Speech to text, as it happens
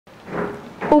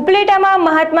ઉપલેટામાં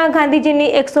મહાત્મા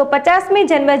ગાંધીજીની 150મી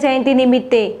જન્મ જયંતિ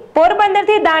નિમિત્તે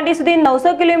પોરબંદરથી દાંડી સુધી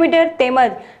 900 કિલોમીટર તેમજ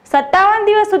 57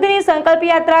 દિવસ સુધીની સંકલ્પ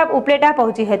યાત્રા ઉપલેટા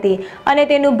પહોંચી હતી અને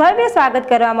તેનું ભવ્ય સ્વાગત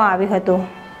કરવામાં આવ્યું હતું।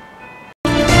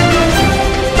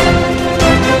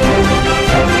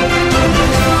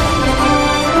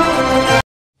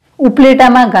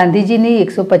 ઉપલેટામાં ગાંધીજીની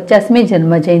 150મી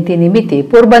જન્મ જયંતિ નિમિત્તે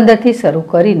પોરબંદરથી શરૂ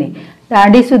કરીને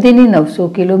દાંડી સુધીની 900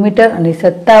 કિલોમીટર અને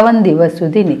 57 દિવસ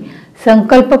સુધીની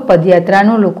સંકલ્પ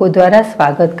પદયાત્રાનું લોકો દ્વારા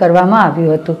સ્વાગત કરવામાં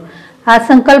આવ્યું હતું। આ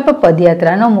સંકલ્પ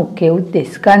પદયાત્રાનો મુખ્ય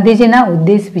ઉદ્દેશ ગાંધીજીના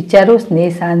ઉદ્દેશ વિચારો,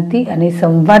 સ્નેહ, શાંતિ અને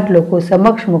સંવાદ લોકો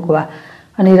સમક્ષ મૂકવા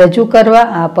અને રજૂ કરવા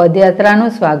આ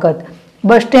પદયાત્રાનું સ્વાગત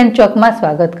બસ સ્ટેન્ડ ચોકમાં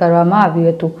સ્વાગત કરવામાં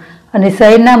આવ્યું હતું અને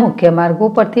શહેરના મુખ્ય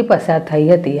માર્ગો પરથી પસાર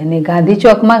થઈ હતી અને ગાંધી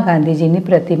ચોકમાં ગાંધીજીની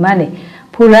પ્રતિમાને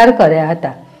ફુલહાર કર્યા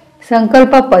હતા।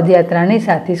 સંકલ્પ પદયાત્રાની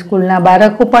સાથે સ્કૂલના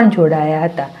બાળકો પણ જોડાયા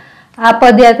હતા। આ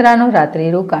પદયાત્રાનું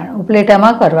રાત્રિ રોકાણ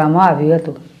ઉપલેટામાં કરવામાં આવ્યું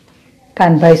હતું।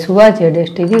 કાનભાઈ સુવા,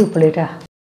 ZSTV ઉપલેટા।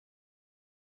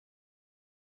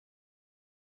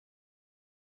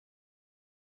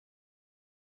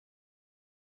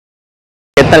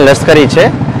 કેતન લશ્કરી છે।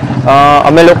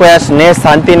 અમે લોકો આ સ્નેહ,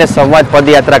 શાંતિ અને સંવાદ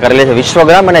પદયાત્રા કરેલી છે।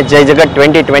 વિશ્વગ્રામ અને જય જગત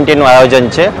 2020 નું આયોજન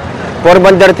છે।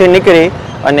 પોરબંદરથી નીકળી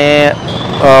અને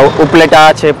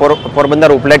ઉપલેટા છે,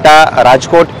 પોરબંદર, ઉપલેટા,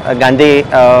 રાજકોટ,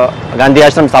 ગાંધી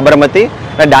આશ્રમ, સાબરમતી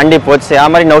અને દાંડી પહોંચશે। આ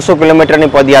અમારી 900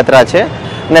 કિલોમીટરની પદયાત્રા છે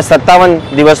અને 57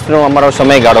 દિવસનો અમારો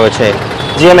સમયગાળો છે।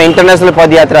 જે અમે ઇન્ટરનેશનલ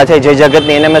પદયાત્રા છે જય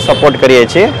જગતની, એને અમે સપોર્ટ કરીએ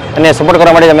છીએ અને સપોર્ટ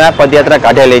કરવા માટે અમે આ પદયાત્રા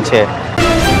કાઢેલી છે।